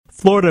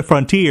Florida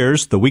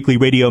Frontiers, the weekly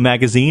radio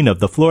magazine of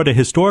the Florida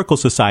Historical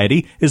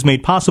Society, is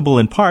made possible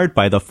in part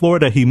by the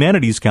Florida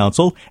Humanities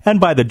Council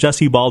and by the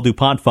Jessie Ball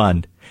DuPont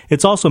Fund.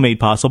 It's also made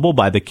possible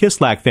by the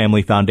Kislak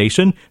Family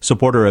Foundation,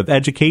 supporter of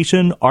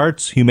education,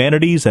 arts,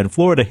 humanities, and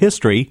Florida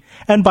history,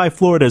 and by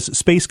Florida's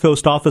Space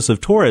Coast Office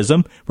of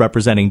Tourism,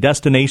 representing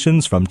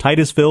destinations from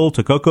Titusville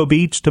to Cocoa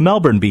Beach to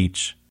Melbourne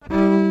Beach.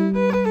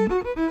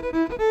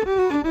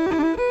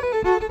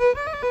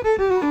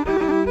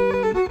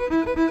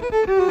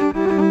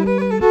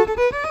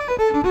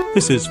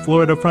 This is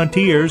Florida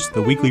Frontiers,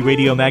 the weekly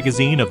radio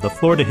magazine of the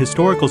Florida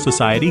Historical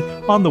Society,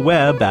 on the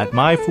web at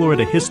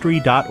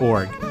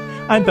myfloridahistory.org.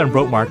 I'm Ben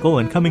Brotemarkle,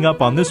 and coming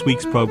up on this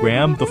week's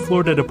program, the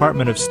Florida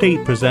Department of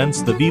State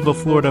presents the Viva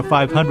Florida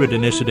 500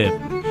 initiative.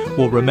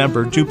 We'll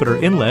remember Jupiter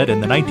Inlet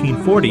in the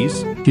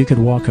 1940s. You could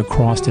walk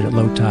across it at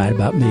low tide,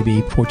 about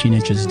maybe 14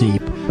 inches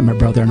deep. And my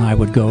brother and I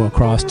would go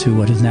across to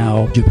what is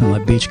now Jupiter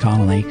Inlet Beach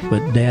Colony,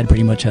 but Dad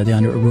pretty much had the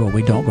unwritten rule: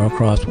 we don't go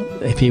across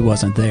if he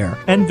wasn't there.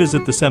 And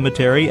visit the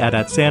cemetery at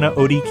Atsana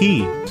Odi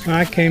Key. When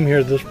I came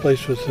here, this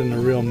place was in a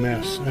real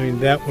mess. I mean,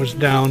 that was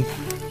down.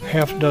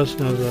 Half a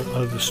dozen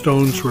of the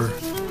stones were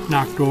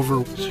knocked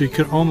over, so you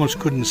almost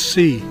couldn't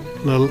see,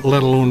 let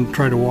alone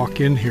try to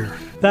walk in here.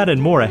 That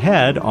and more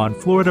ahead on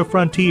Florida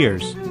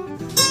Frontiers.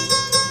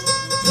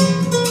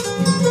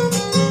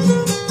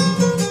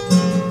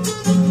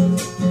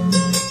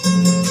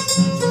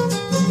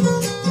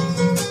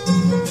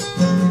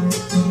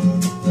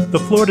 The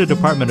Florida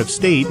Department of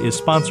State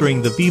is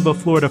sponsoring the Viva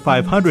Florida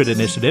 500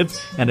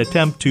 initiative, an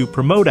attempt to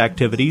promote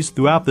activities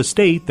throughout the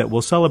state that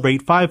will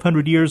celebrate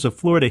 500 years of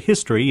Florida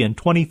history in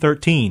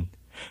 2013.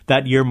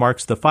 That year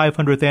marks the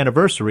 500th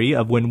anniversary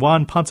of when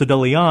Juan Ponce de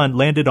Leon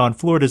landed on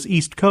Florida's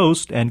east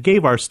coast and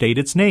gave our state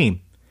its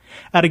name.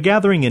 At a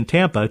gathering in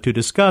Tampa to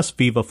discuss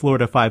Viva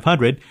Florida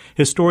 500,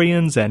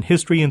 historians and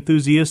history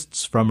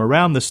enthusiasts from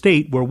around the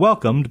state were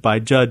welcomed by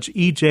Judge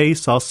E.J.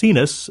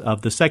 Salsinas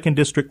of the 2nd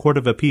District Court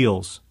of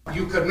Appeals.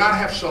 You could not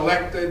have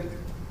selected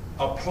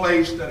a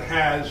place that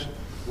has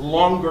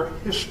longer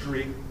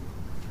history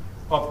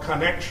of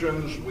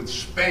connections with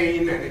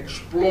Spain and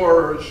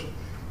explorers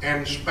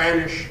and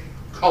Spanish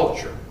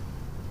culture.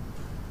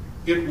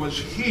 It was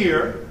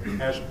here,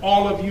 as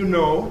all of you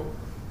know,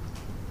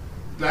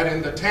 that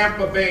in the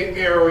Tampa Bay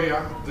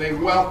area they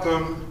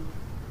welcomed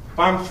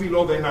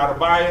Pánfilo de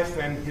Narváez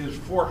and his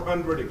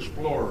 400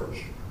 explorers.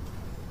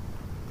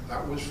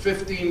 That was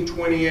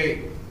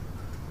 1528.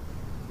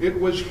 It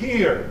was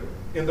here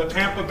in the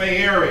Tampa Bay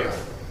area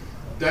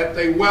that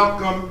they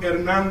welcomed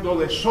Hernando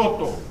de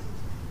Soto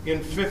in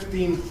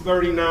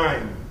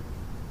 1539.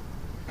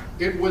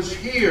 It was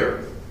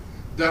here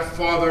that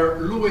Father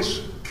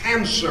Louis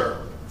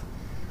Cancer,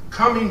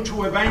 coming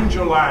to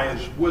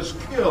evangelize, was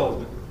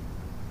killed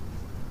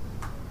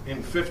in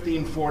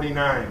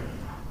 1549.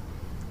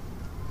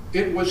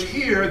 It was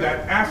here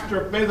that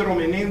after Pedro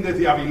Menéndez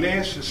de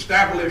Avilés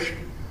established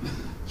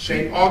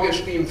St.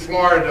 Augustine,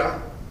 Florida,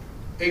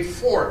 a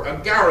fort, a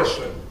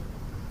garrison,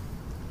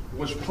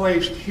 was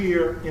placed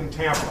here in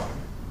Tampa.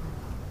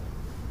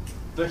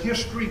 The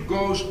history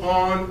goes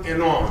on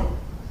and on.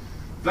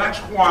 That's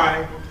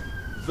why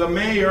the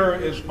mayor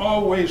is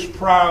always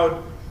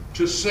proud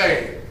to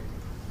say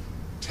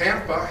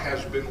Tampa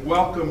has been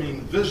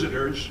welcoming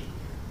visitors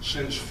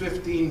since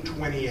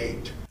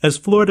 1528. As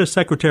Florida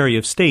Secretary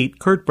of State,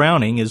 Kurt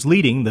Browning is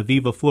leading the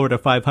Viva Florida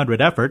 500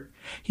 effort.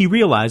 He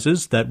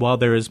realizes that while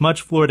there is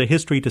much Florida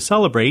history to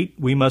celebrate,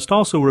 we must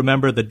also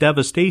remember the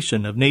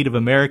devastation of Native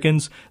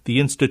Americans, the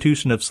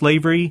institution of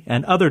slavery,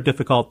 and other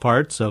difficult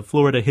parts of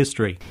Florida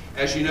history.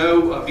 As you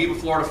know, Viva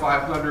Florida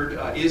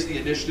 500 is the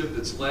initiative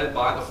that's led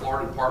by the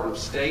Florida Department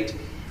of State.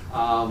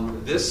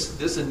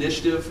 This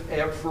initiative,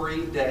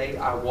 every day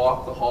I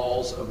walk the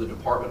halls of the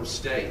Department of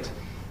State,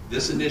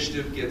 this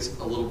initiative gets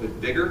a little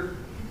bit bigger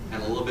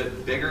and a little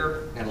bit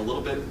bigger and a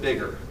little bit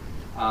bigger.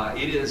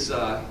 It's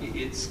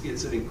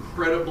an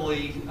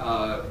incredibly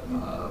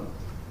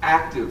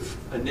active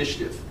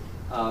initiative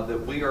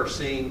that we are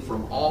seeing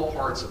from all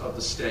parts of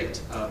the state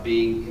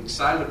being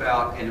excited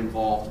about and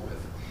involved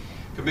with.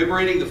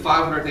 Commemorating the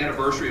 500th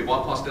anniversary of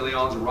Juan Ponce de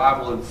Leon's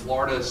arrival in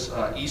Florida's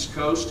east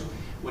coast,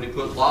 when he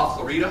put La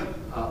Florida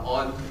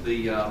on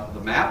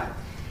the map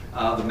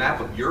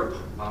of Europe,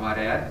 I might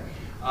add.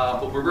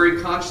 But we're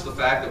very conscious of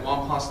the fact that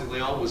Juan Ponce de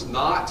Leon was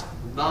not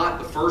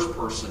the first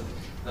person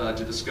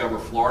to discover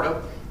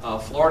Florida.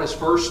 Florida's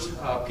first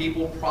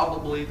people,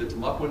 probably the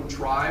Timucuan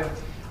tribe,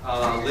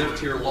 lived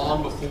here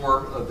long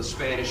before the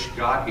Spanish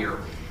got here.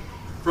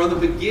 From the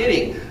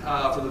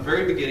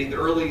very beginning, the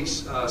early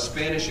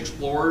Spanish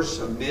explorers,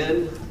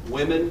 men,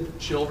 women,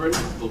 children,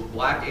 both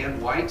black and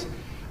white,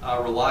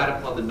 relied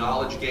upon the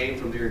knowledge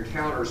gained from their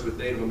encounters with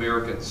Native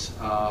Americans,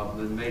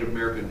 the Native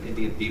American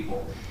Indian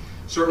people.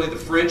 Certainly the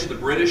French and the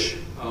British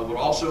would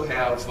also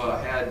have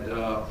had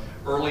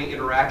early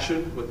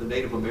interaction with the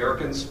Native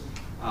Americans.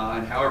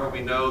 And however,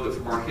 we know that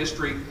from our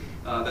history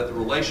that the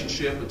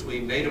relationship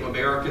between Native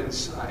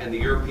Americans and the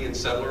European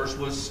settlers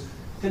was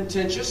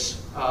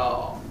contentious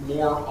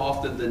more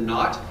often than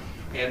not.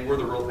 and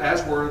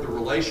as were the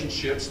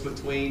relationships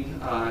between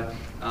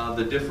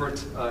the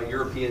different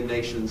European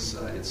nations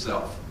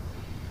itself.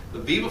 The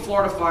Viva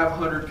Florida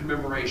 500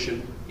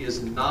 commemoration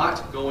is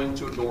not going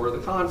to ignore the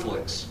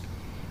conflicts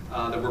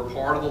that were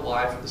part of the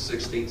life of the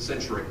 16th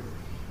century.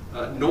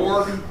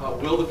 Nor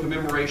will the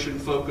commemoration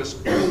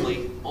focus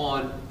only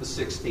on the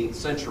 16th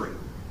century.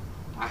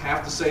 I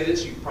have to say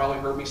this, you've probably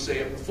heard me say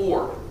it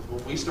before.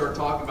 When we started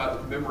talking about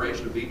the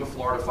commemoration of Viva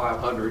Florida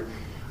 500,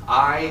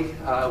 I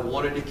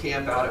wanted to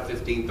camp out at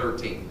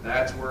 1513.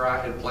 That's where I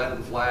had planted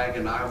the flag,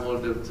 and I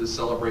wanted to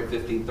celebrate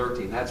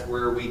 1513. That's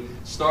where we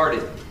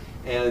started.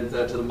 And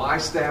to my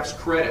staff's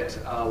credit,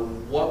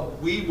 what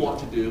we want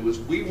to do is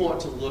we want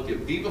to look at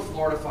Viva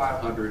Florida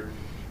 500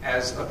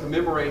 as a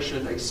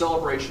commemoration, a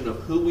celebration of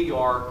who we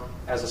are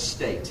as a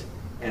state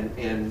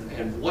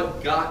and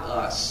what got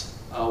us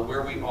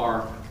where we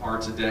are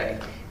today.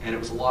 And it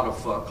was a lot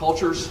of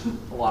cultures,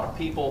 a lot of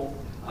people,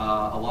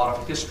 a lot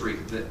of history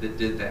that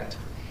did that.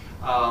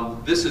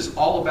 This is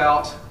all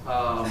about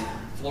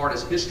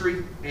Florida's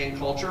history and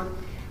culture.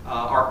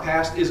 Our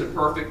past isn't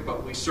perfect,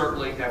 but we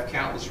certainly have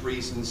countless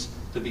reasons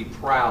to be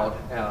proud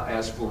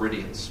as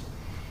Floridians.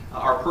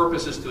 Our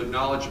purpose is to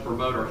acknowledge and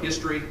promote our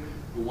history.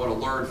 We want to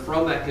learn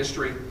from that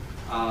history,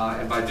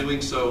 and by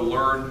doing so,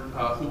 learn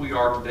who we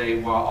are today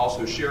while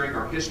also sharing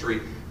our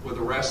history with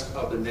the rest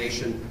of the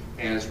nation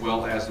as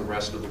well as the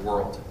rest of the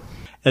world.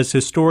 As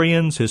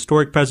historians,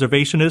 historic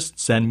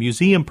preservationists, and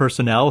museum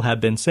personnel have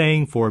been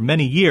saying for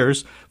many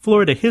years,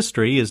 Florida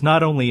history is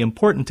not only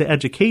important to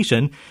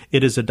education,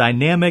 it is a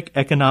dynamic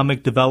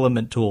economic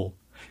development tool.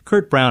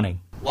 Kurt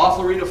Browning. La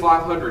Florida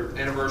 500th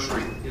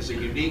anniversary is a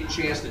unique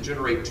chance to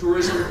generate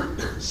tourism,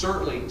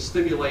 certainly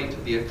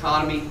stimulate the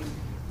economy,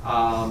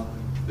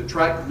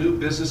 attract new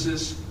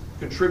businesses,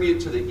 contribute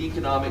to the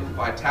economic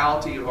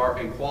vitality of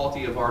and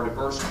quality of our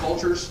diverse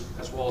cultures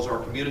as well as our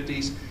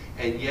communities,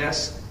 and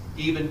yes,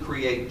 even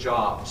create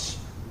jobs.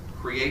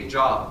 Create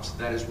jobs.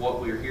 That is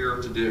what we're here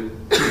to do.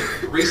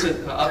 A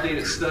recent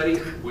updated study,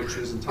 which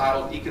is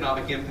entitled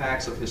Economic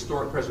Impacts of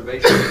Historic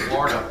Preservation in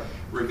Florida,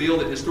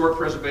 revealed that historic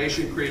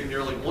preservation created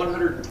nearly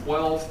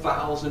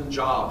 112,000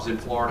 jobs in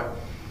Florida,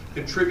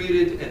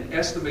 contributed an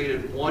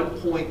estimated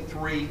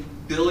 $1.3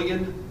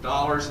 billion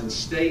in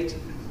state,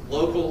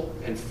 local,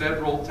 and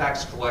federal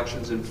tax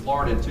collections in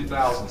Florida in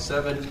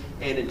 2007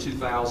 and in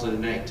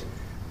 2008.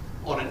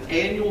 On an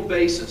annual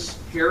basis,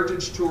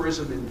 heritage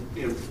tourism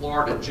in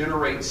Florida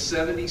generates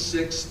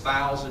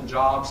 76,000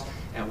 jobs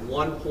and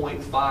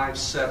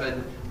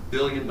 $1.57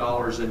 billion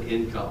in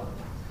income.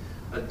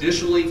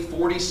 Additionally,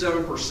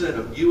 47%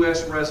 of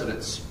U.S.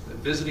 residents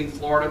visiting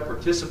Florida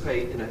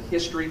participate in a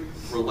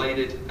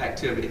history-related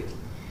activity.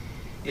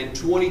 In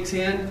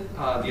 2010,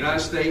 the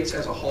United States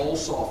as a whole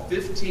saw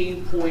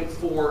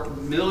 15.4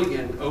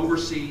 million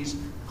overseas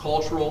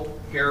cultural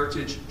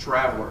heritage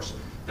travelers.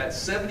 That's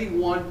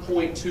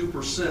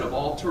 71.2% of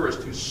all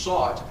tourists who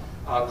sought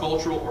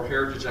cultural or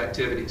heritage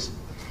activities.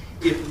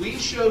 If we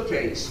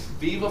showcase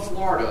Viva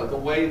Florida the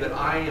way that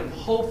I am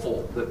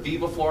hopeful that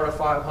Viva Florida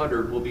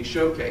 500 will be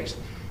showcased,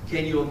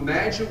 can you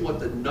imagine what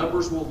the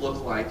numbers will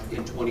look like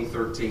in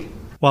 2013?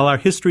 While our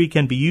history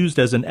can be used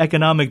as an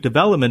economic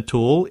development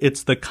tool,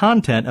 it's the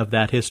content of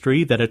that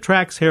history that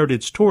attracts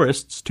heritage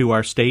tourists to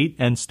our state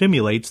and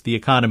stimulates the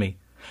economy.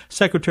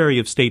 Secretary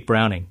of State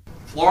Browning.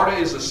 Florida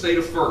is a state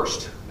of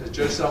first. As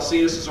Joe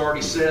Salcinas has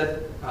already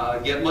said,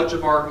 yet much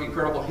of our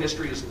incredible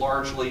history is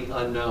largely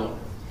unknown.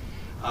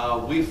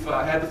 We've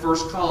had the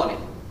first colony,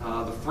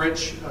 the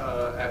French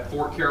at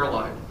Fort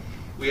Caroline.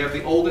 We have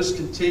the oldest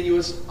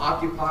continuous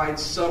occupied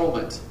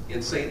settlement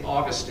in St.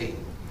 Augustine.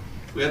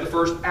 We had the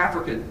first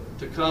African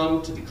to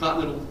come to the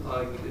continental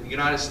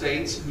United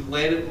States who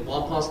landed at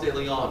Juan Ponce de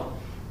Leon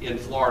in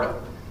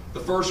Florida. The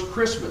first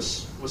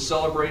Christmas was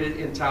celebrated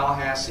in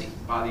Tallahassee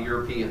by the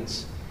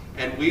Europeans.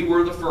 And we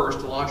were the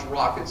first to launch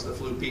rockets that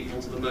flew people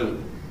to the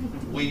moon.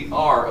 We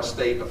are a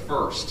state of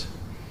first.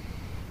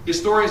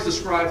 Historians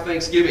describe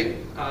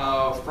Thanksgiving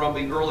from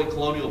the early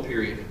colonial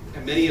period,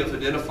 and many have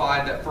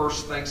identified that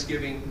first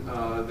Thanksgiving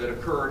that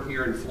occurred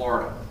here in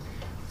Florida.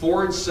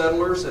 Foreign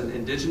settlers and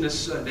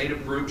indigenous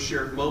native groups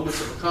shared moments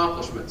of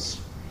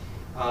accomplishments.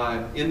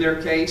 In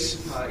their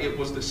case, it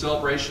was the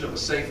celebration of a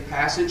safe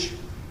passage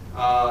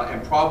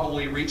and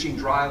probably reaching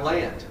dry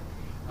land.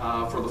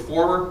 For the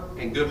former,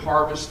 and good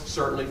harvest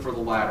certainly for the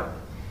latter.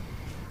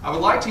 I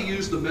would like to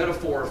use the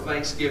metaphor of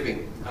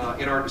Thanksgiving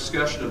in our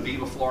discussion of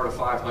Viva Florida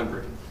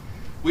 500.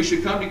 We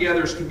should come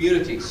together as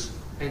communities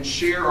and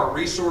share our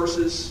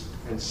resources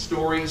and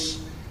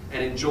stories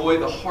and enjoy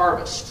the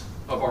harvest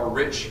of our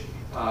rich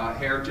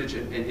heritage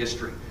and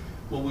history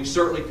when we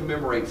certainly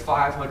commemorate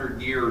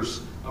 500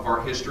 years of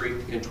our history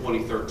in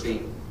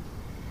 2013.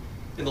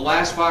 In the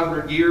last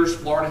 500 years,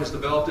 Florida has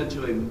developed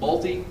into a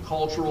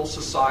multicultural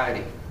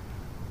society.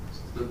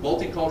 The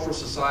multicultural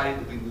society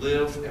that we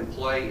live and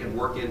play and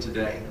work in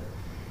today.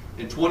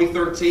 In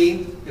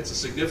 2013, it's a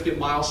significant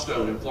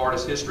milestone in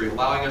Florida's history,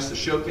 allowing us to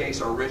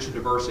showcase our rich and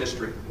diverse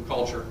history and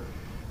culture,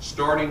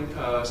 started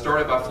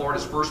by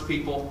Florida's first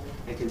people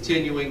and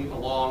continuing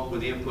along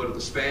with the input of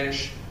the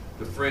Spanish,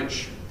 the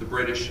French, the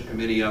British, and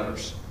many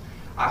others.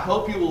 I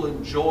hope you will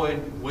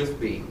join with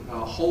me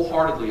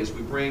wholeheartedly as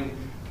we bring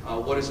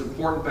what is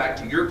important back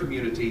to your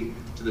community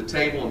to the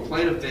table and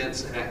plan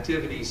events and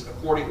activities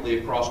accordingly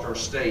across our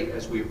state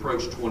as we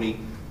approach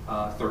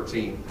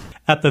 2013.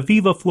 At the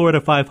Viva Florida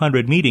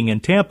 500 meeting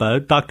in Tampa,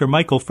 Dr.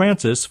 Michael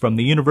Francis from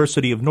the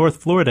University of North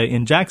Florida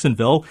in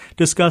Jacksonville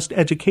discussed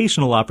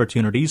educational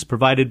opportunities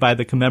provided by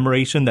the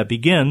commemoration that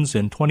begins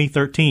in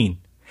 2013.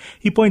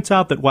 He points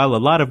out that while a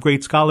lot of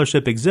great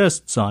scholarship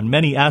exists on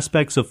many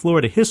aspects of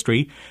Florida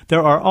history,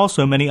 there are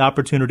also many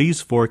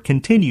opportunities for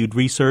continued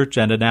research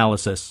and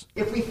analysis.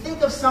 If we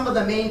think of some of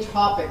the main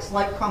topics,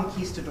 like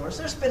conquistadors,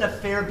 there's been a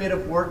fair bit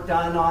of work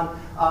done on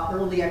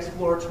early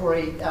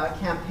exploratory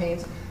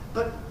campaigns,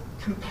 but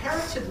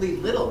comparatively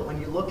little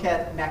when you look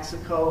at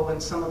Mexico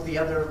and some of the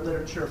other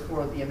literature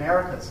for the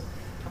Americas.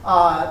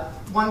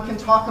 One can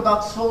talk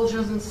about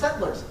soldiers and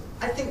settlers.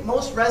 I think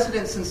most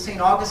residents in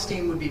St.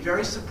 Augustine would be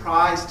very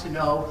surprised to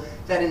know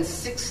that in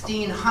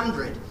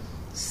 1600,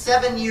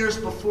 7 years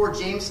before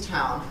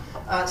Jamestown,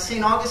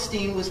 St.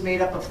 Augustine was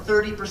made up of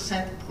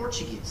 30%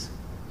 Portuguese.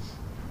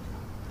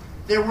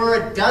 There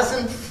were a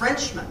dozen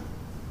Frenchmen.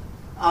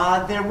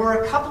 There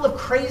were a couple of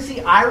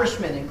crazy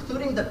Irishmen,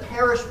 including the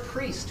parish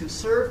priest who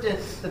served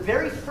as the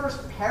very first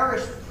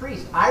Irish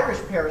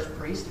parish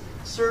priest,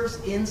 serves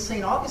in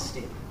St.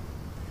 Augustine.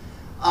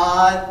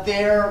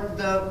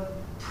 The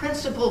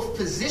principal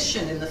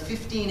physician in the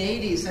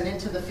 1580s and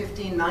into the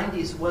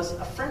 1590s was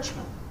a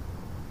Frenchman.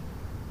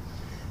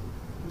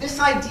 This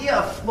idea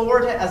of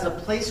Florida as a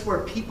place where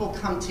people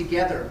come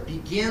together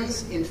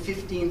begins in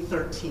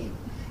 1513.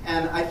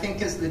 And I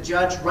think, as the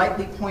judge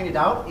rightly pointed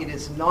out, it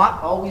is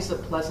not always a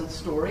pleasant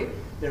story.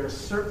 There is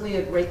certainly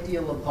a great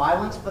deal of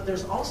violence, but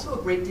there's also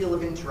a great deal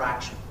of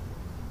interaction.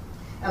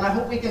 And I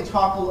hope we can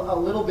talk a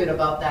little bit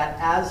about that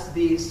as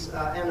these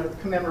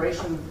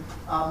commemoration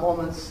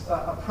moments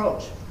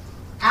approach.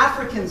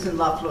 Africans in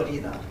La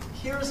Florida.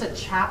 Here's a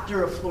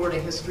chapter of Florida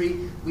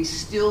history we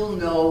still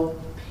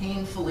know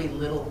painfully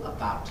little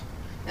about.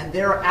 And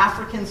there are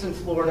Africans in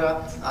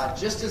Florida,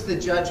 just as the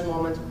judge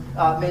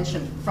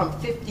mentioned, from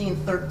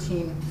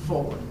 1513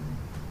 forward.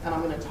 And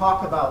I'm going to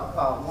talk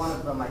about one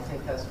of them, I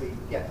think, as we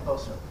get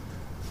closer.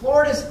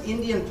 Florida's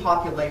Indian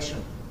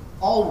population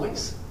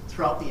always,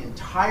 throughout the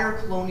entire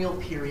colonial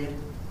period,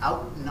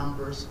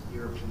 outnumbers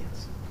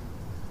Europeans.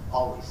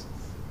 Always.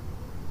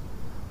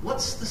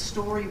 What's the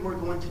story we're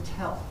going to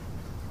tell?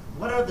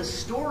 What are the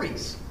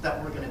stories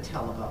that we're going to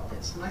tell about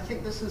this? And I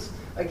think this is,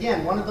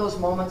 again, one of those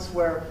moments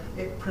where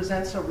it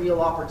presents a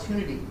real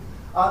opportunity.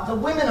 The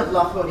women of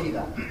La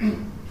Florida.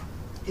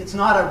 It's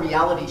not a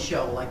reality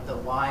show like The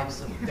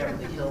Wives of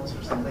Beverly Hills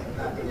or something of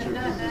that nature.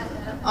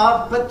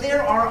 But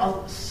there are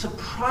a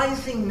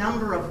surprising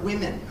number of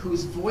women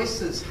whose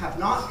voices have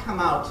not come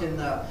out in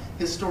the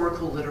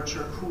historical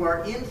literature who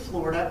are in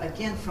Florida,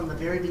 again, from the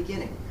very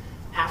beginning.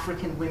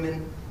 African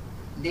women,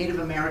 Native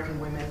American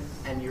women,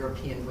 and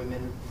European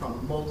women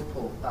from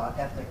multiple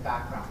ethnic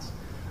backgrounds.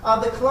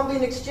 The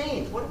Columbian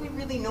Exchange. What do we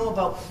really know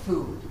about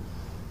food?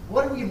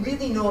 What do we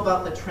really know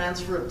about the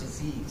transfer of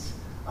disease?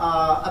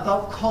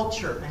 About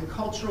culture and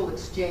cultural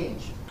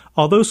exchange?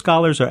 Although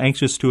scholars are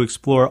anxious to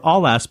explore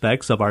all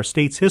aspects of our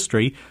state's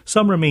history,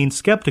 some remain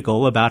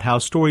skeptical about how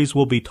stories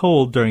will be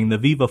told during the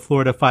Viva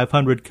Florida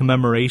 500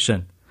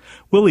 commemoration.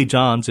 Willie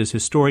Johns is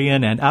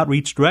historian and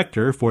outreach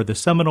director for the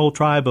Seminole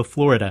Tribe of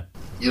Florida.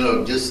 You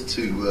know, just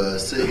to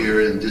sit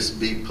here and just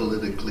be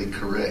politically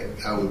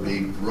correct, I would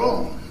be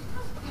wrong.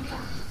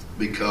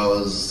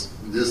 Because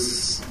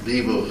this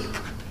Viva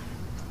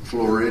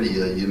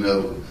Floridia, you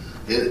know,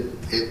 it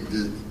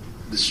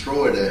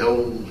destroyed a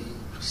whole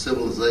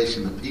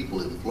civilization of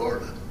people in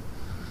Florida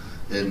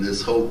and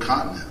this whole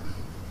continent.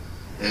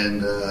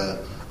 And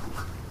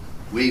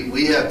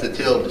we have to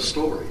tell the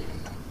story,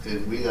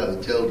 and we got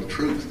to tell the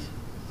truth.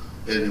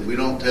 And if we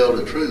don't tell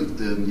the truth,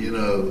 then, you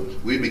know,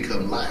 we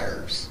become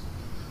liars.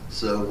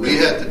 So we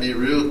have to be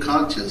real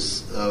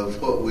conscious of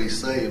what we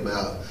say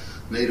about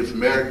Native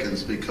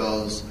Americans,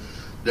 because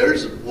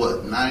there's,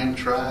 9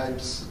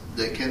 tribes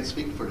that can't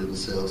speak for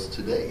themselves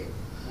today.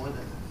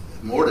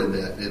 More than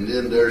that. And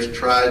then there's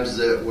tribes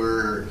that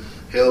were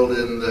held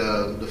in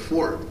the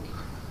fort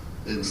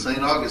in St.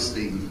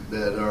 Augustine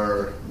that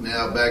are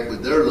now back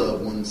with their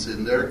loved ones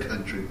in their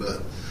country.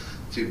 But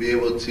to be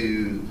able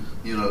to,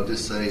 you know,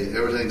 just say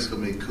everything's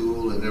going to be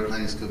cool and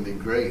everything's going to be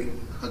great,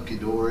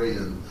 hunky-dory,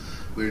 and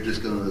we're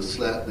just going to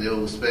slap the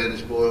old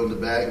Spanish boy on the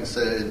back and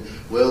say,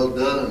 well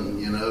done,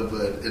 you know,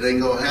 but it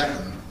ain't going to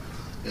happen.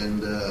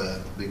 And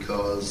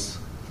because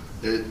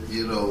it,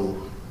 you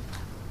know,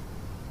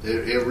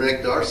 it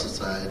wrecked our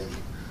society.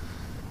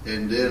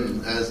 And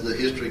then as the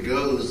history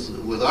goes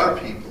with our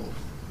people,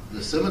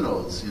 the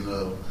Seminoles, you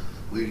know,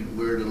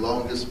 we're the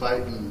longest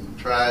fighting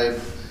tribe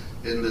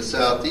in the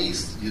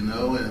Southeast, you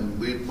know, and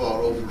we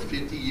fought over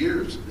 50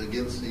 years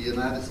against the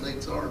United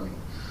States Army.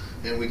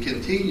 And we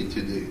continue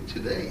to do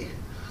today,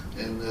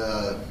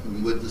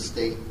 and with the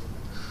state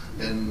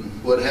and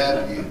what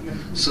have you.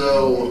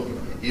 So,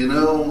 you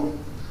know,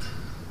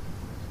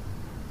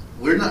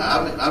 we're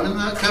not. I'm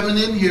not coming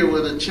in here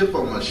with a chip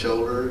on my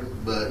shoulder,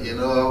 but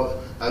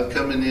I'm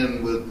coming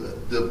in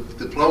with the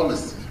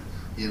diplomacy,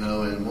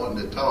 and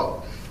wanting to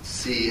talk,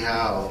 see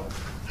how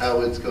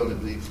it's going to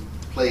be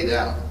played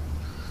out,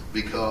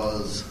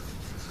 because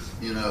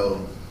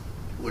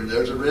when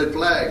there's a red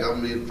flag, I'm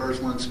going to be the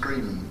first one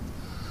screaming,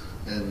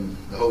 and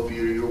I hope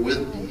you're with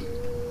me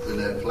when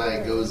that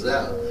flag goes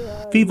out.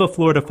 Viva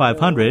Florida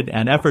 500,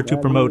 an effort to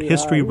promote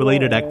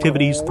history-related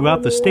activities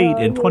throughout the state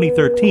in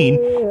 2013,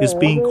 is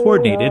being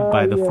coordinated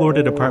by the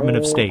Florida Department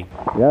of State.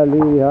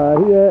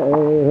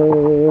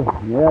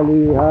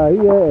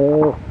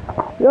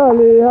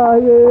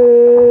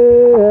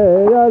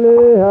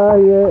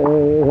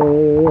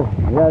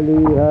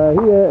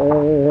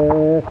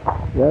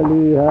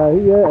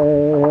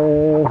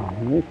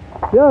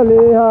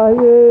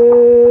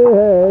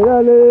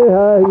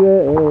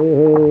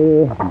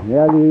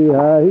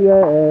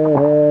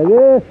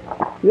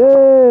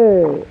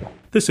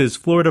 This is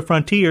Florida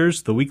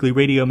Frontiers, the weekly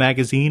radio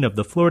magazine of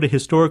the Florida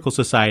Historical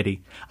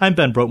Society. I'm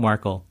Ben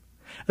Brotemarkle.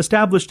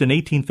 Established in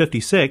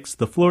 1856,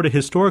 the Florida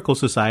Historical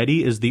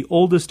Society is the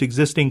oldest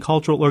existing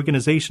cultural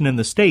organization in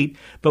the state,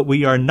 but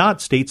we are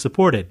not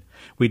state-supported.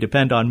 We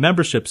depend on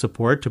membership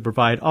support to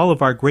provide all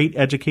of our great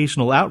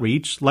educational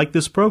outreach, like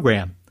this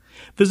program.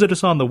 Visit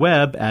us on the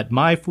web at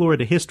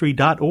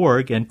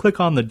myfloridahistory.org and click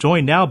on the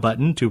Join Now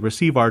button to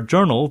receive our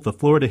journal, the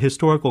Florida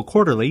Historical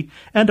Quarterly,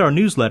 and our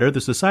newsletter,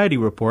 the Society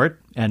Report,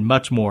 and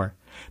much more.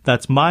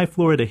 That's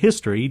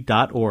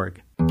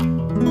myfloridahistory.org.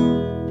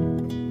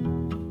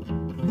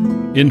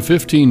 In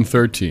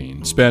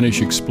 1513,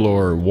 Spanish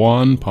explorer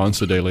Juan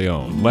Ponce de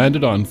Leon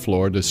landed on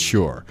Florida's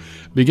shore,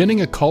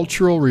 beginning a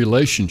cultural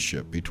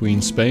relationship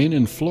between Spain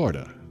and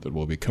Florida that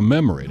will be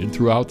commemorated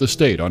throughout the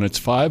state on its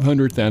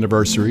 500th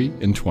anniversary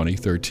in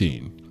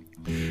 2013.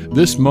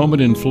 This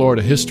moment in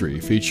Florida history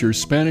features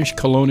Spanish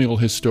colonial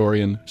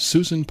historian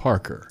Susan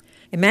Parker.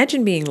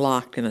 Imagine being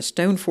locked in a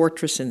stone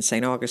fortress in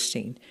St.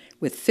 Augustine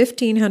with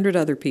 1,500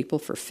 other people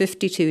for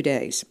 52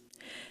 days.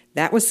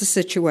 That was the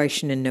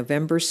situation in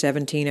November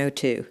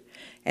 1702,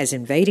 as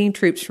invading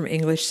troops from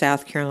English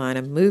South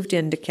Carolina moved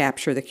in to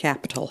capture the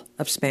capital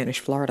of Spanish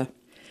Florida.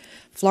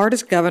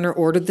 Florida's governor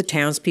ordered the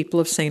townspeople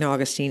of St.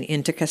 Augustine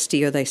into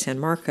Castillo de San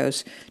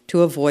Marcos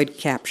to avoid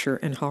capture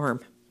and harm.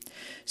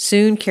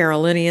 Soon,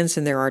 Carolinians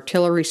and their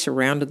artillery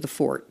surrounded the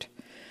fort.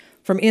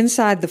 From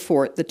inside the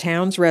fort, the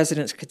town's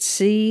residents could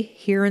see,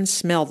 hear, and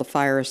smell the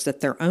fires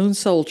that their own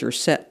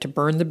soldiers set to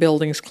burn the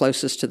buildings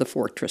closest to the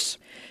fortress.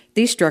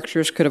 These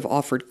structures could have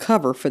offered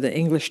cover for the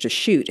English to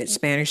shoot at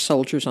Spanish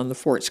soldiers on the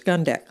fort's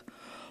gun deck,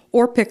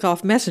 or pick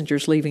off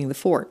messengers leaving the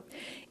fort.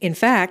 In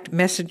fact,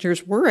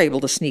 messengers were able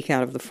to sneak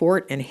out of the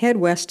fort and head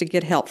west to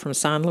get help from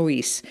San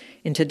Luis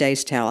in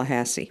today's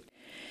Tallahassee.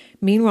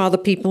 Meanwhile, the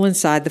people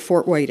inside the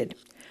fort waited.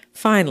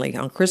 Finally,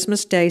 on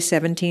Christmas Day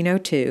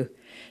 1702,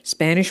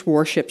 Spanish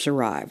warships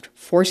arrived,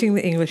 forcing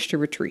the English to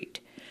retreat.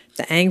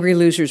 The angry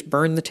losers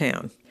burned the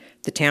town.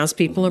 The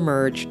townspeople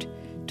emerged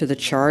to the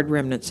charred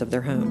remnants of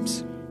their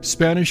homes.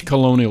 Spanish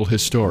colonial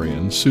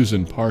historian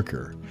Susan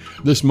Parker.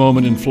 This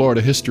moment in Florida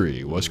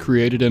history was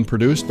created and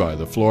produced by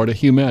the Florida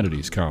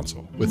Humanities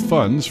Council with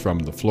funds from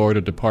the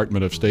Florida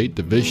Department of State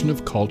Division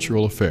of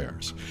Cultural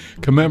Affairs,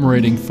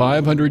 commemorating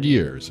 500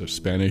 years of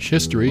Spanish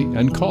history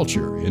and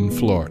culture in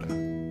Florida.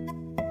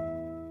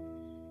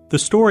 The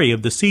story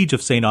of the Siege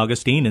of St.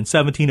 Augustine in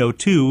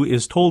 1702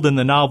 is told in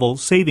the novel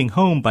Saving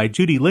Home by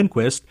Judy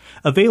Lindquist,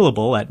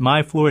 available at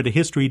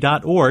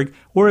myfloridahistory.org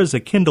or as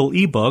a Kindle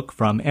ebook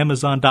from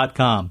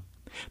Amazon.com.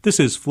 This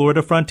is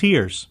Florida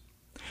Frontiers.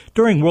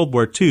 During World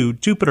War II,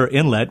 Jupiter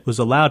Inlet was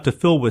allowed to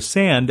fill with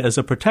sand as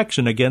a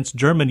protection against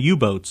German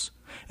U-boats.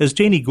 As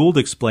Janie Gould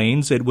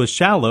explains, it was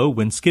shallow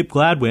when Skip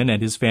Gladwin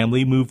and his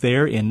family moved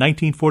there in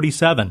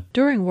 1947.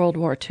 During World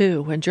War II,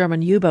 when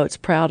German U-boats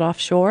prowled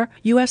offshore,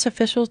 U.S.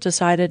 officials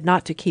decided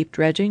not to keep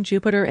dredging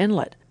Jupiter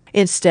Inlet.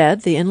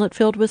 Instead, the inlet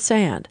filled with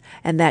sand,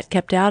 and that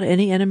kept out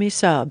any enemy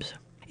subs.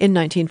 In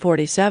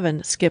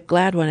 1947, Skip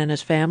Gladwin and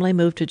his family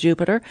moved to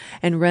Jupiter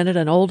and rented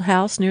an old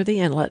house near the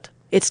inlet.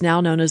 It's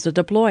now known as the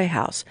DeBlois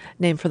House,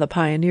 named for the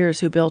pioneers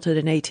who built it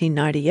in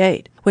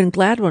 1898. When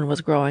Gladwin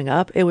was growing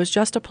up, it was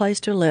just a place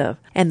to live,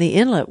 and the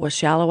inlet was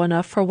shallow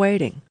enough for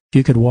wading.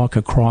 You could walk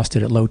across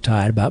it at low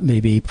tide, about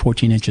maybe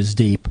 14 inches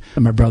deep.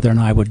 My brother and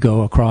I would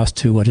go across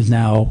to what is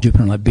now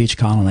Jupiter Inlet Beach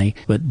Colony,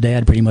 but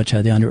Dad pretty much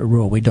had the unwritten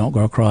rule. We don't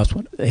go across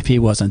if he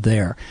wasn't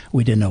there.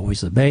 We didn't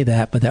always obey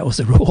that, but that was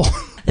the rule.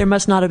 There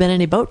must not have been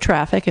any boat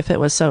traffic if it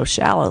was so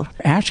shallow.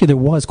 Actually, there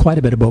was quite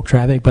a bit of boat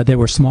traffic, but there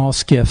were small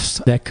skiffs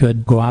that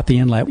could go out the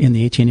inlet in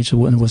the 18 inches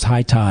when it was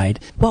high tide.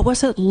 What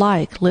was it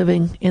like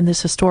living in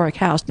this historic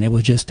house? And it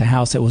was just a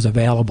house that was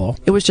available.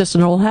 It was just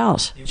an old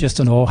house. Just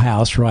an old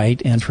house, right?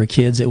 And for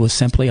kids, it was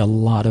simply a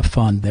lot of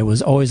fun. There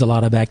was always a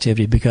lot of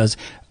activity because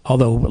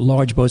Although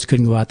large boats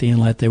couldn't go out the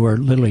inlet, there were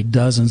literally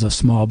dozens of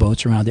small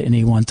boats around at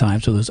any one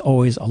time, so there's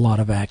always a lot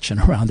of action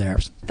around there.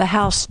 The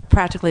house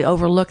practically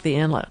overlooked the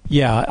inlet.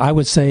 Yeah, I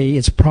would say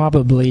it's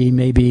probably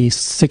maybe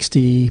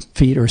 60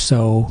 feet or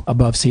so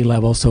above sea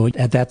level, so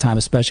at that time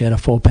especially had a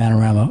full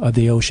panorama of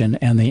the ocean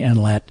and the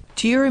inlet.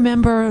 Do you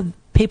remember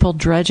people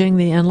dredging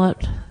the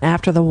inlet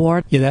after the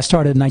war? Yeah, that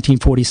started in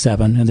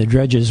 1947, and the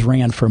dredges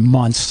ran for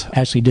months.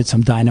 Actually did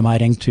some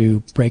dynamiting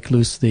to break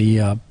loose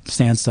the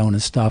sandstone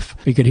and stuff.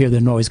 You could hear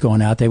the noise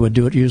going out. They would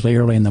do it usually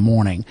early in the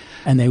morning,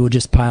 and they would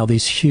just pile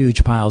these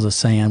huge piles of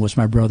sand, which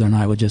my brother and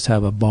I would just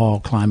have a ball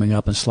climbing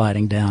up and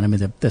sliding down. I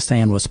mean, the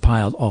sand was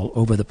piled all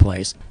over the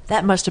place.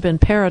 That must have been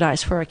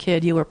paradise for a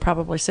kid. You were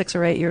probably 6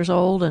 or 8 years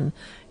old and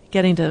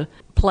getting to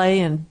play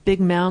in big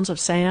mounds of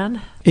sand.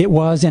 It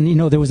was, and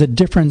there was a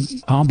different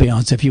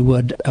ambiance, if you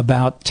would,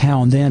 about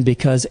town then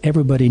because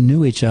everybody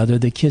knew each other.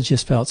 The kids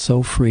just felt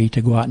so free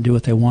to go out and do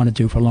what they wanted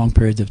to for long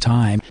periods of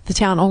time. The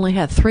town only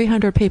had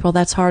 300 people.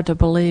 That's hard to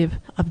believe.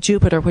 Of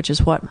Jupiter, which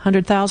is what,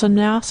 100,000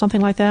 now?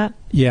 Something like that?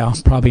 Yeah,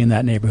 probably in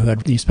that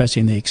neighborhood,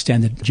 especially in the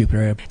extended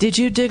Jupiter area. Did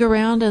you dig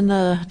around in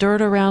the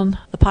dirt around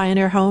the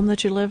pioneer home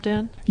that you lived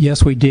in?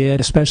 Yes, we did,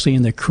 especially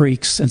in the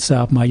creeks and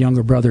stuff. My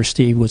younger brother,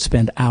 Steve, would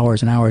spend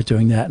hours and hours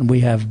doing that, and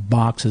we have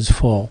boxes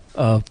full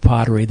of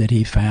pottery that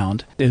he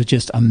found. It was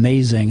just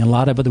amazing. A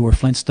lot of it were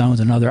flintstones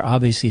and other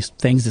obviously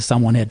things that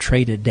someone had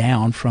traded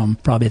down from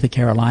probably the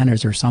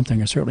Carolinas or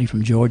something, or certainly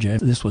from Georgia.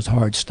 This was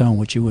hard stone,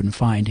 which you wouldn't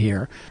find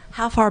here.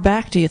 How far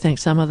back do you think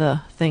some of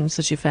the things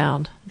that you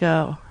found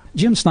go?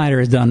 Jim Snyder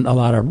has done a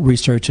lot of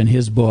research in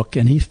his book,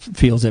 and he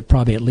feels that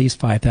probably at least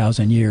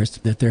 5,000 years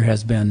that there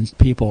has been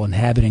people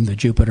inhabiting the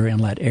Jupiter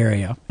Inlet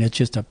area. It's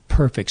just a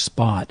perfect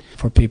spot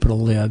for people to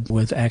live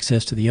with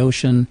access to the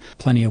ocean,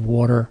 plenty of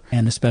water,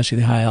 and especially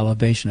the high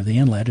elevation of the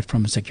inlet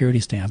from a security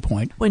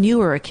standpoint. When you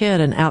were a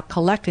kid and out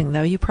collecting,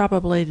 though, you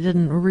probably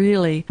didn't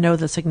really know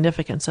the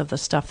significance of the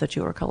stuff that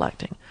you were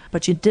collecting,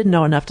 but you did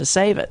know enough to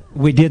save it.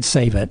 We did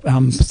save it.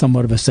 I'm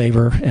somewhat of a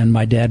saver, and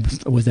my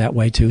dad was that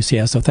way too. So,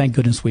 yeah, so thank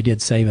goodness we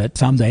did save it.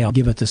 Someday I'll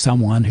give it to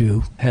someone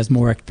who has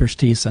more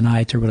expertise than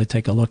I to really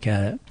take a look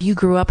at it. You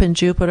grew up in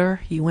Jupiter.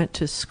 You went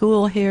to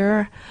school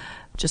here,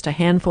 just a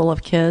handful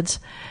of kids,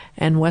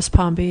 and West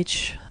Palm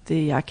Beach,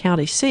 the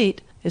county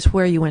seat, is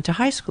where you went to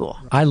high school.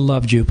 I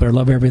love Jupiter,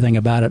 love everything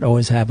about it,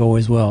 always have,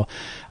 always will.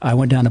 I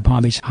went down to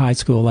Palm Beach High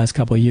School the last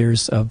couple of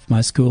years of my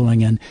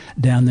schooling, and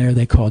down there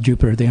they called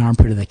Jupiter the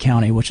armpit of the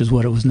county, which is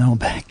what it was known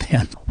back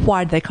then.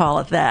 Why'd they call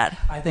it that?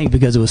 I think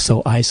because it was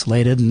so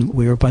isolated, and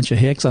we were a bunch of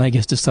hicks, and I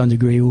guess to some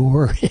degree we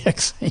were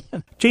hicks.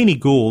 Janie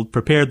Gould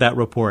prepared that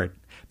report.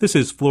 This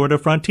is Florida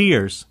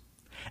Frontiers.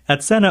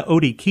 Atsena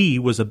Odi Key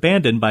was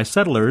abandoned by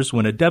settlers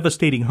when a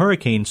devastating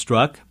hurricane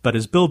struck, but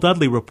as Bill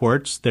Dudley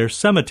reports, their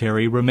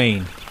cemetery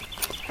remained.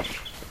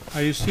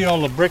 You see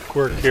all the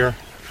brickwork here.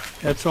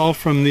 That's all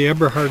from the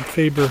Eberhard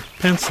Faber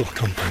Pencil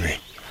Company,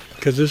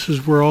 because this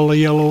is where all the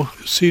yellow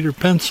cedar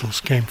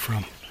pencils came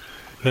from.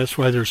 That's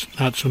why there's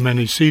not so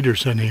many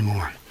cedars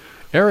anymore.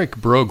 Eric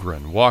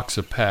Brogren walks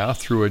a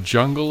path through a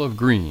jungle of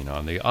green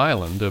on the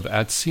island of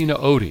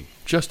Atsena Odi,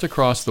 just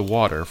across the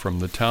water from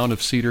the town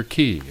of Cedar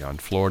Key on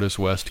Florida's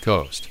west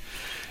coast.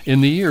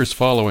 In the years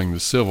following the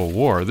Civil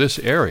War, this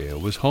area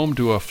was home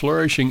to a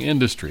flourishing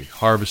industry,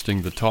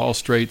 harvesting the tall,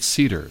 straight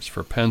cedars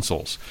for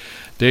pencils.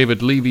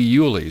 David Levy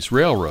Yulee's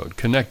railroad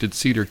connected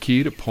Cedar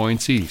Key to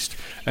points east,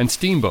 and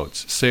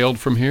steamboats sailed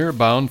from here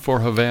bound for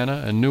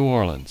Havana and New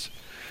Orleans.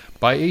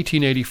 By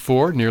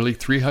 1884, nearly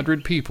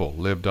 300 people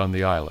lived on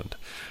the island.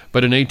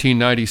 But in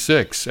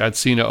 1896,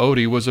 Atsena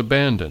Odi was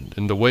abandoned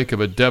in the wake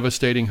of a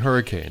devastating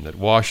hurricane that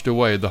washed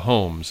away the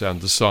homes and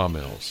the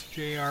sawmills.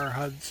 J.R.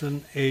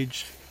 Hudson,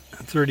 aged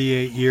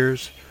 38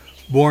 years,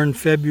 born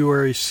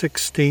February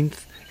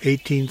 16th,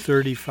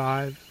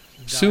 1835.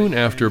 Soon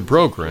after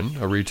Brogren,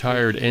 a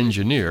retired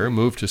engineer,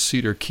 moved to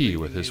Cedar Key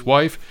with his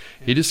wife,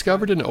 he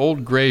discovered an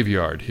old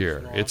graveyard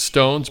here, its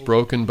stones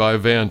broken by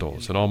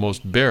vandals and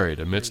almost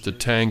buried amidst a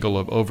tangle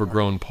of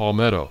overgrown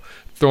palmetto,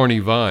 thorny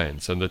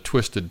vines, and the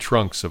twisted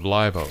trunks of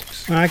live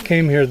oaks. When I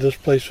came here, this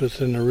place was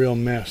in a real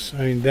mess.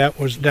 I mean, that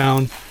was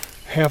down.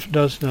 Half a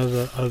dozen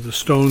of the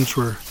stones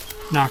were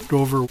knocked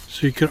over,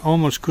 so you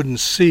almost couldn't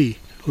see,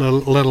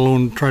 let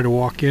alone try to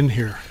walk in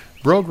here.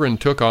 Brogren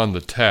took on the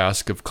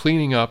task of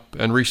cleaning up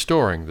and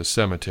restoring the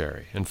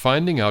cemetery and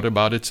finding out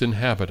about its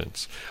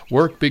inhabitants.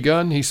 Work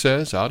begun, he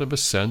says, out of a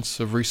sense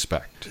of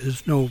respect.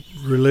 There's no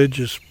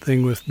religious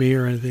thing with me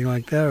or anything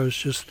like that. I was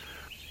just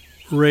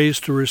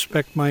raised to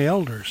respect my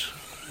elders,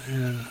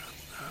 and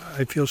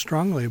I feel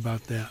strongly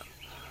about that.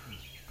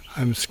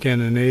 I'm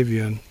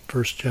Scandinavian,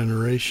 first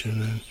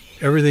generation, and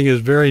everything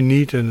is very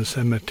neat in the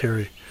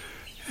cemetery.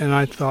 And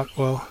I thought,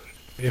 well,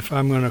 if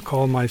I'm going to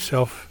call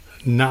myself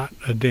not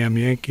a damn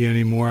Yankee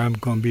anymore, I'm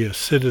going to be a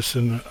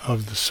citizen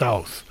of the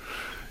South.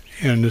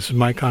 And this is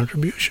my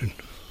contribution.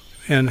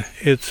 And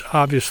it's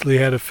obviously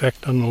had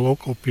effect on the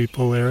local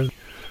people there.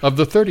 Of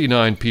the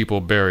 39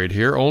 people buried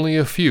here, only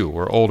a few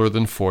were older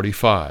than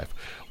 45.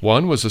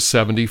 One was a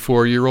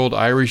 74-year-old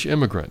Irish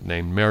immigrant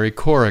named Mary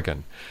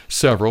Corrigan.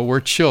 Several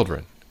were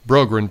children.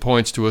 Brogren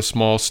points to a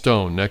small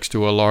stone next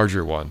to a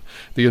larger one.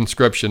 The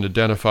inscription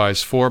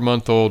identifies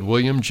 4-month-old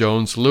William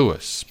Jones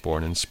Lewis,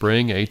 born in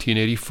spring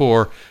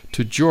 1884,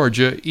 to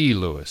Georgia E.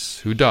 Lewis,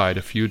 who died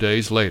a few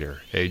days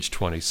later, age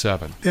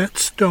 27. That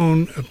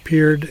stone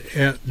appeared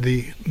at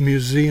the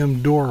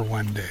museum door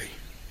one day.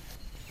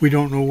 We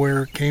don't know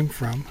where it came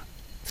from,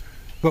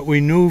 but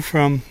we knew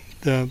from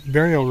the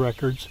burial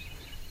records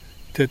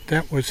that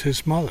that was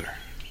his mother.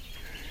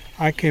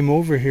 I came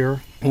over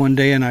here one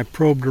day and I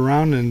probed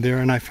around in there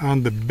and I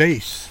found the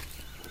base.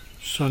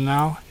 So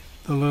now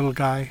the little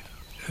guy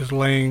is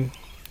laying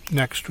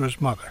next to his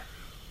mother.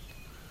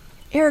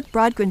 Eric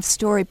Brodgren's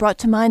story brought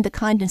to mind the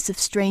kindness of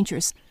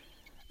strangers,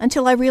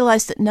 until I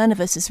realized that none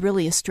of us is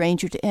really a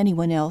stranger to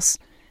anyone else,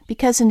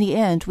 because in the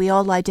end we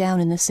all lie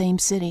down in the same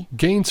city.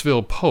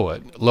 Gainesville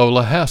poet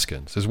Lola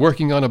Haskins is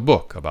working on a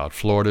book about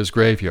Florida's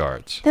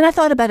graveyards. Then I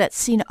thought about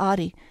Atsina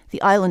Ati,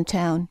 the island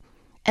town,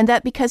 and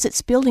that because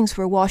its buildings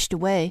were washed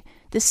away,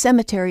 this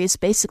cemetery is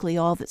basically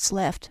all that's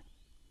left.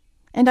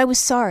 And I was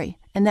sorry,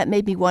 and that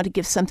made me want to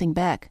give something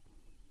back.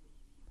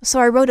 So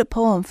I wrote a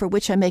poem for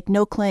which I make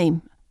no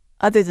claim,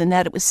 other than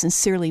that it was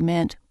sincerely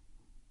meant.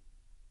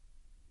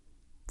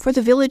 For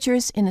the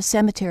villagers in the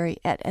cemetery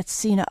at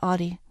Atsina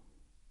Ati.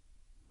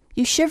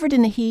 You shivered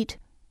in the heat,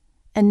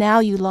 and now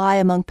you lie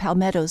among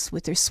palmettos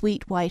with their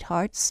sweet white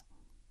hearts.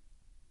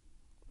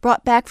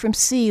 Brought back from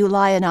sea you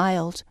lie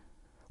enisled,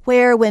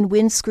 where, when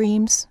wind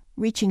screams,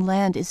 reaching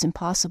land is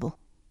impossible.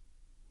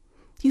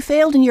 You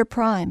failed in your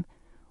prime,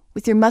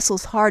 with your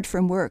muscles hard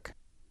from work,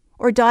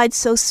 or died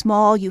so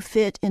small you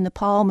fit in the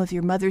palm of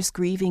your mother's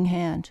grieving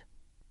hand.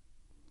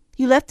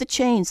 You left the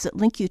chains that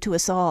link you to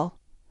us all,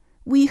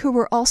 we who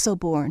were also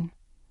born,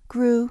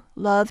 grew,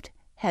 loved,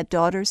 had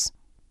daughters.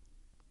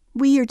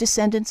 We your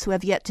descendants who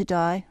have yet to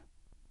die.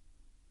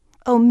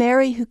 O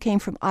Mary, who came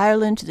from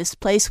Ireland to this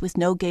place with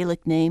no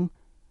Gaelic name,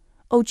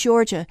 O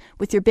Georgia,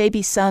 with your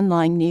baby son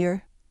lying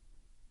near.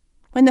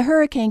 When the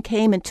hurricane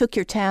came and took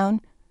your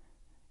town,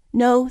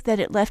 know that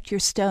it left your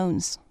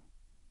stones.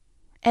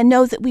 And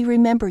know that we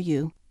remember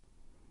you,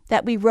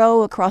 that we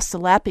row across the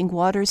lapping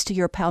waters to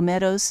your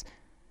palmettos,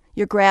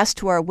 your grass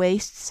to our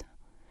waists,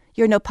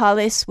 your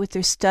nopales with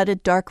their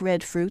studded dark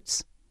red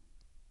fruits.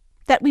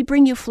 That we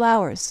bring you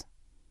flowers,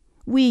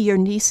 we your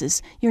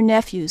nieces, your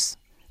nephews,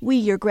 we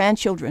your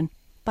grandchildren,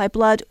 by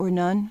blood or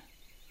none.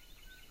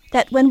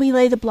 That when we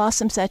lay the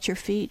blossoms at your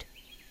feet,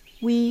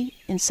 we,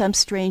 in some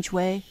strange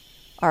way,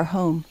 are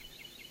home.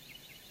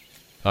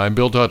 I'm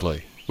Bill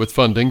Dudley. With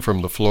funding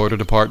from the Florida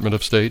Department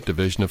of State,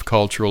 Division of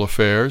Cultural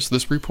Affairs,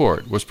 this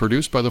report was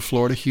produced by the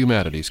Florida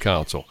Humanities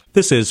Council.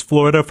 This is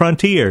Florida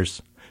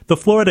Frontiers. The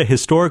Florida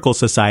Historical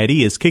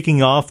Society is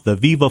kicking off the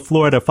Viva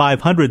Florida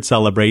 500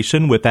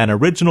 celebration with an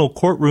original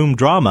courtroom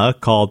drama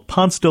called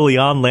Ponce de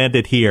Leon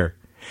Landed Here.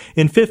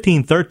 In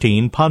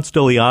 1513, Ponce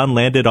de Leon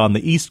landed on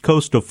the east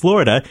coast of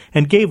Florida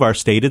and gave our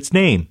state its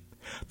name.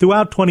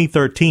 Throughout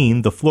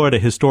 2013, the Florida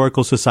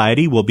Historical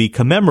Society will be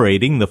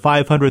commemorating the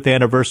 500th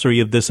anniversary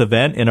of this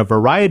event in a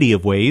variety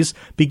of ways,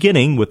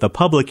 beginning with a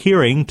public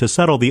hearing to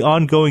settle the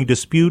ongoing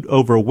dispute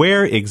over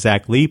where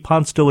exactly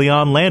Ponce de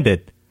Leon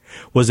landed.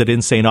 Was it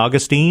in St.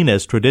 Augustine,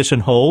 as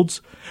tradition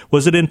holds?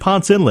 Was it in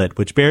Ponce Inlet,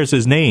 which bears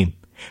his name?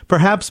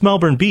 Perhaps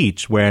Melbourne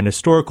Beach, where an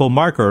historical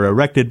marker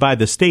erected by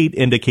the state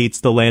indicates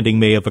the landing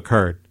may have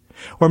occurred.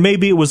 Or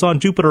maybe it was on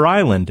Jupiter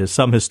Island, as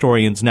some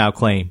historians now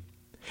claim.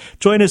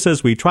 Join us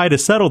as we try to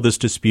settle this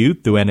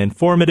dispute through an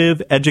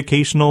informative,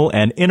 educational,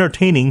 and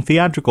entertaining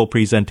theatrical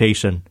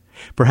presentation.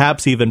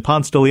 Perhaps even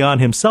Ponce de Leon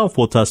himself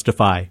will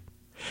testify.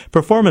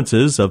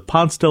 Performances of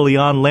Ponce de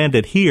Leon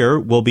Landed Here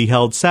will be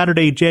held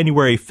Saturday,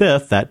 January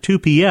 5th at 2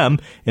 p.m.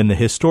 in the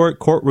historic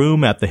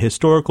courtroom at the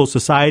Historical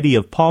Society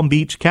of Palm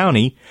Beach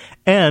County,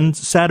 and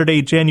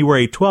Saturday,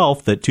 January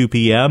 12th at 2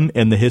 p.m.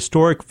 in the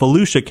historic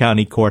Volusia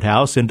County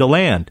Courthouse in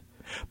DeLand.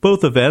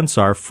 Both events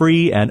are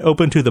free and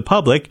open to the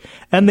public,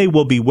 and they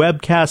will be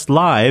webcast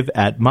live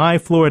at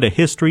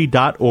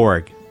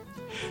myfloridahistory.org.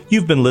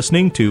 You've been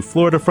listening to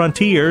Florida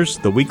Frontiers,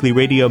 the weekly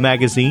radio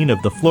magazine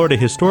of the Florida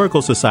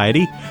Historical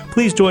Society.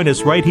 Please join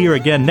us right here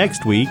again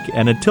next week,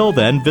 and until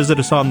then, visit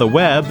us on the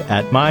web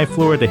at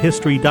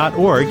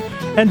myfloridahistory.org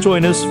and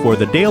join us for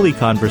the daily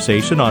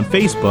conversation on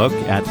Facebook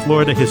at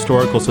Florida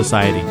Historical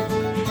Society.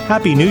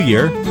 Happy New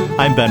Year.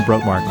 I'm Ben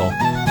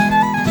Brotemarkle.